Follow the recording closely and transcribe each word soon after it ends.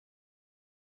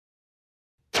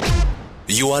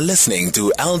You are listening to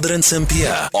Aldrin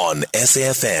Sampear on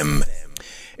SAFM.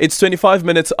 It's 25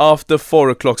 minutes after 4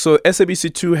 o'clock. So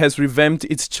SABC2 has revamped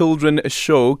its children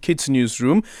show, Kids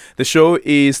Newsroom. The show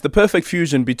is the perfect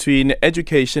fusion between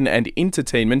education and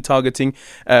entertainment, targeting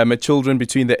children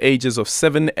between the ages of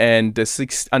 7 and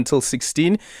 6 until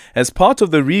 16. As part of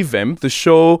the revamp, the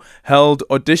show held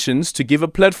auditions to give a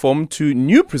platform to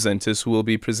new presenters who will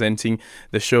be presenting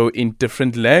the show in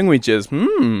different languages.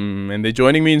 And they're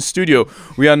joining me in studio.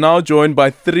 We are now joined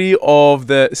by 3 of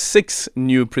the 6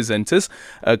 new presenters.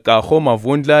 Kago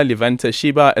Mavundla, Leavante,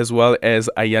 Sheba, as well as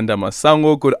Ayanda,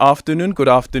 Masango. Good afternoon. Good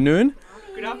afternoon.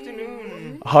 Good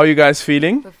afternoon. How are you guys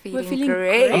feeling? We're feeling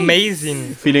great.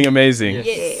 Amazing. Feeling amazing?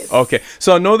 Yes. Okay.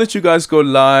 So I know that you guys go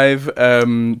live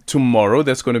tomorrow.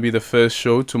 That's going to be the first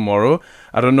show tomorrow.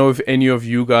 I don't know if any of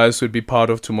you guys would be part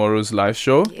of tomorrow's live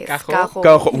show. Yes.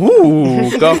 Kago. Ooh,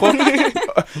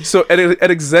 Kago. So at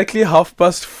exactly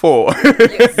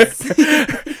 4:30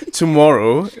 Yes.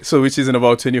 tomorrow, so which is in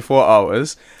about 24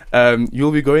 hours,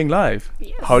 you'll be going live.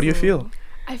 Yes. How do you feel?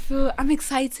 I'm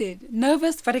excited.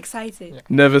 Nervous but excited. Yeah.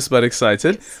 Nervous but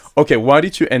excited. Yes. Okay, why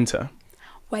did you enter?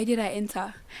 Why did I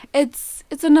enter? It's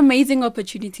an amazing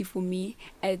opportunity for me.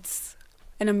 It's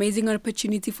an amazing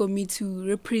opportunity for me to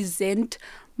represent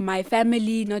my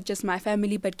family, not just my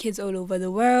family, but kids all over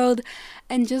the world,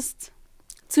 and just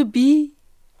to be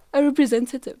a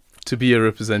representative. To be a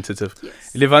representative.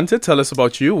 Yes. Leavante, tell us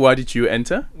about you. Why did you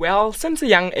enter? Well, since a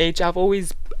young age, I've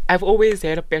always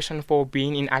had a passion for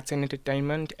being in arts and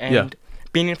entertainment and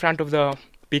being in front of the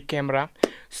big camera.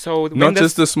 So Not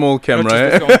just the small camera.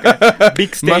 not just the small camera.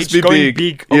 Big stage, Must be going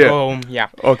big. or Yeah. go home. Yeah.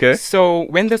 Okay. So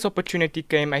when this opportunity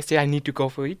came, I said I need to go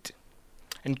for it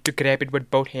and to grab it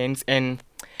with both hands. And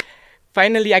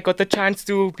finally, I got the chance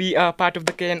to be a part of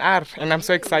the KNR, and I'm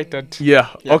so excited. Yeah.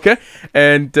 Yeah. Okay.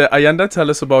 And Ayanda, tell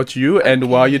us about you and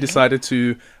why you decided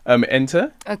to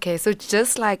enter. Okay, so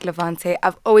just like Leavante,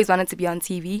 I've always wanted to be on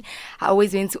TV. I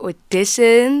always went to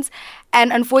auditions,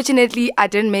 and unfortunately, I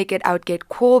didn't make it. I would get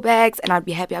callbacks, and I'd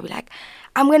be happy. I'd be like,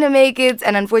 I'm going to make it,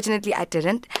 and unfortunately, I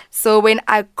didn't. So when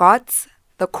I got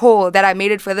the call that I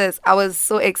made it for this, I was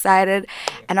so excited,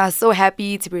 and I was so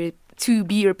happy to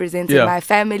be representing my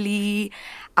family,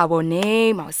 our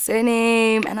name, our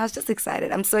surname, and I was just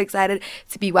excited. I'm so excited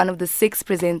to be one of the 6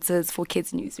 presenters for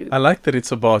Kids Newsroom. I like that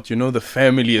it's about, the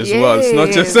family as well. It's not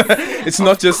just it's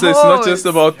not just course.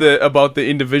 about the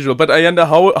individual. But Ayanda,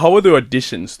 how were the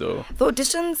auditions though? The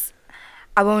auditions,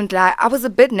 I won't lie, I was a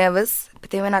bit nervous,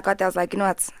 but then when I got there, I was like, you know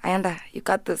what, Ayanda, you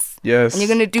got this. Yes. And you're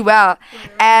going to do well.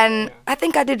 And I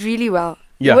think I did really well.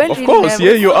 Yeah, You weren't of really course. nervous.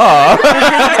 Yeah, you are.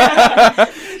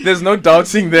 There's no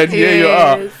doubting that. Here you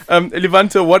are. Yes.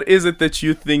 Leavante, what is it that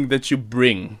you think that you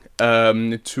bring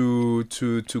to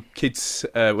kids?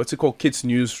 What's it called? Kids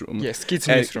Newsroom. Yes, Kids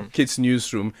Newsroom. Kids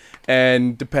Newsroom,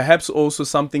 and perhaps also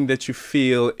something that you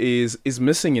feel is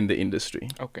missing in the industry.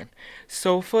 Okay.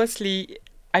 So firstly,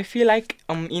 I feel like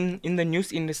in the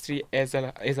news industry as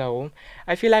a whole,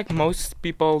 I feel like most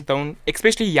people don't,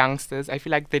 especially youngsters, I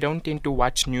feel like they don't tend to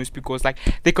watch news because like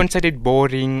they consider it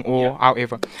boring or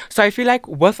however. So I feel like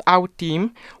with our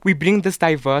team, we bring this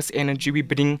diverse energy, we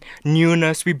bring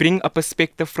newness, we bring a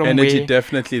perspective from Energy where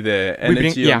definitely there. we bring-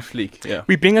 Energy yeah. on fleek. Yeah.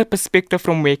 we bring a perspective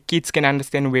from where kids can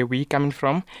understand where we're coming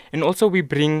from, and also we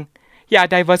bring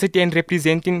diversity and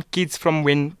representing kids from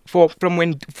where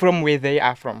they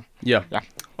are from. Yeah. Yeah.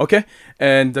 Okay.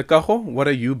 And Kago, what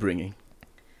are you bringing?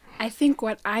 I think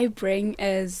what I bring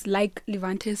is, like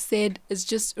Leavante said, is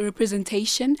just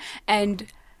representation and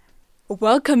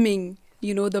welcoming,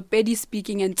 the Pedi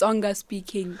speaking and Tsonga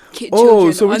speaking children.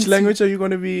 Oh, so which onto- language are you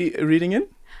going to be reading in?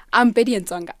 I'm Pedi and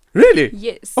Tsonga. Really?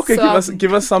 Yes. Okay, So,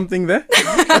 give us something there.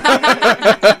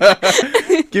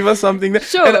 Give us something there.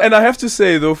 Sure. And I have to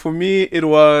say though, for me it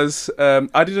was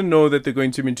I didn't know that they're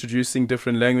going to be introducing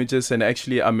different languages, and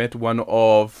actually I met one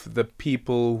of the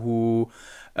people who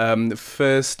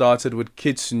first started with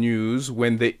Kids News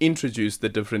when they introduced the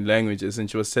different languages,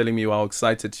 and she was telling me how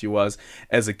excited she was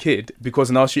as a kid because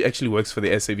now she actually works for the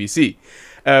SABC.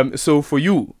 So for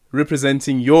you,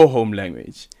 representing your home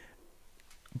language,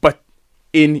 but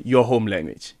in your home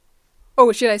language.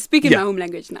 Oh, should I speak in Yeah. my home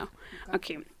language now?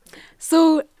 Okay.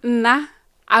 So, I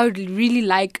would really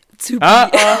like to be...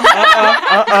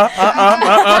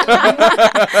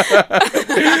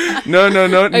 No,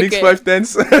 next Okay. 5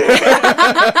 tenths.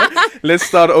 Let's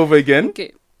start over again.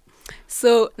 Okay.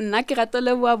 So, nna ke rata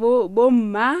leboha bo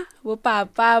mma, bo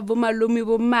papa, bo malome,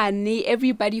 bo mane,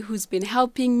 everybody who's been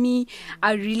helping me.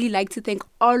 I really like to thank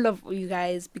all of you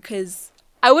guys because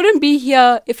I wouldn't be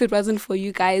here if it wasn't for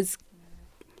you guys.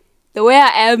 The way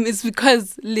I am is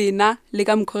because Lena,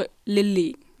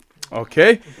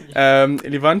 Okay.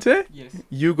 Leavante, Yes.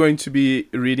 you're going to be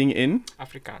reading in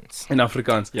Afrikaans.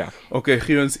 Afrikaans. Ja. Okay,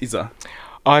 gee ons Isa.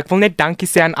 Ek wil net dankie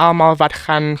sê aan almal wat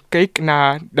gaan kyk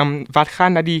na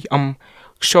die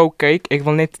show kyk. Ek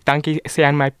wil net dankie sê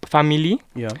aan my familie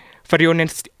Ja. vir die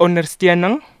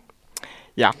ondersteuning.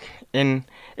 Ja, en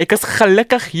ek is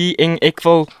gelukkig hier en ek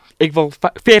wil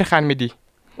ver gaan met die.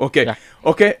 Okay. Ja.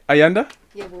 Okay, Ayanda?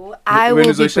 I When will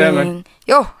is be Sheba? bringing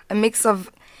a mix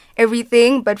of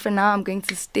everything, but for now I'm going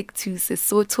to stick to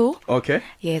Sesotho. Okay.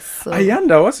 Yes. So.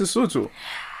 Ayanda, what's Sesotho?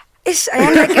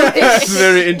 Ayanda That's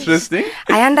very interesting.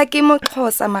 Ayanda ke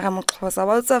moXhosa mara moXhosa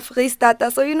wa utsa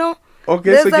Freestata, so you know.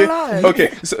 Okay, There's so, a lot. okay.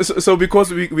 So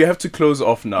because we have to close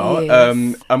off now,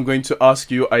 Yes. I'm going to ask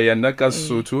you, Ayanda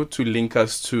Kasotho, to link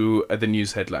us to the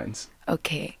news headlines.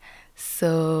 Okay.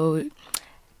 So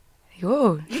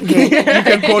okay. You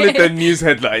can call it the news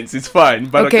headlines. It's fine.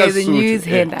 But Okay, the Kasotho, news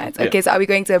yeah, headlines. yeah. Okay, so are we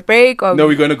going to a break or No,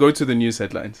 we're going to go to the news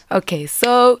headlines. Okay,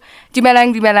 so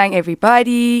dumelang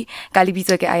everybody.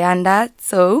 Kalibito ke Ayanda.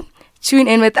 So tune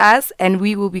in with us and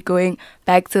we will be going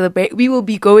back to the break. We will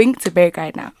be going to break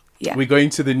right now. Yeah. We're going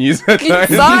to the news headlines.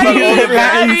 Sorry.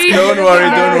 Don't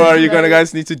worry. You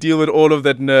guys need to deal with all of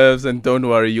that nerves, and don't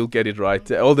worry, you'll get it right.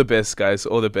 All the best, guys.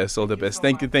 All the best.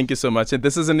 Thank you so much. And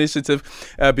this is an initiative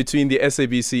between the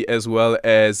SABC as well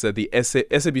as the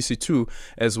SABC2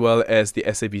 as well as the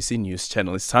SABC News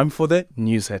channel. It's time for the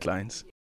news headlines.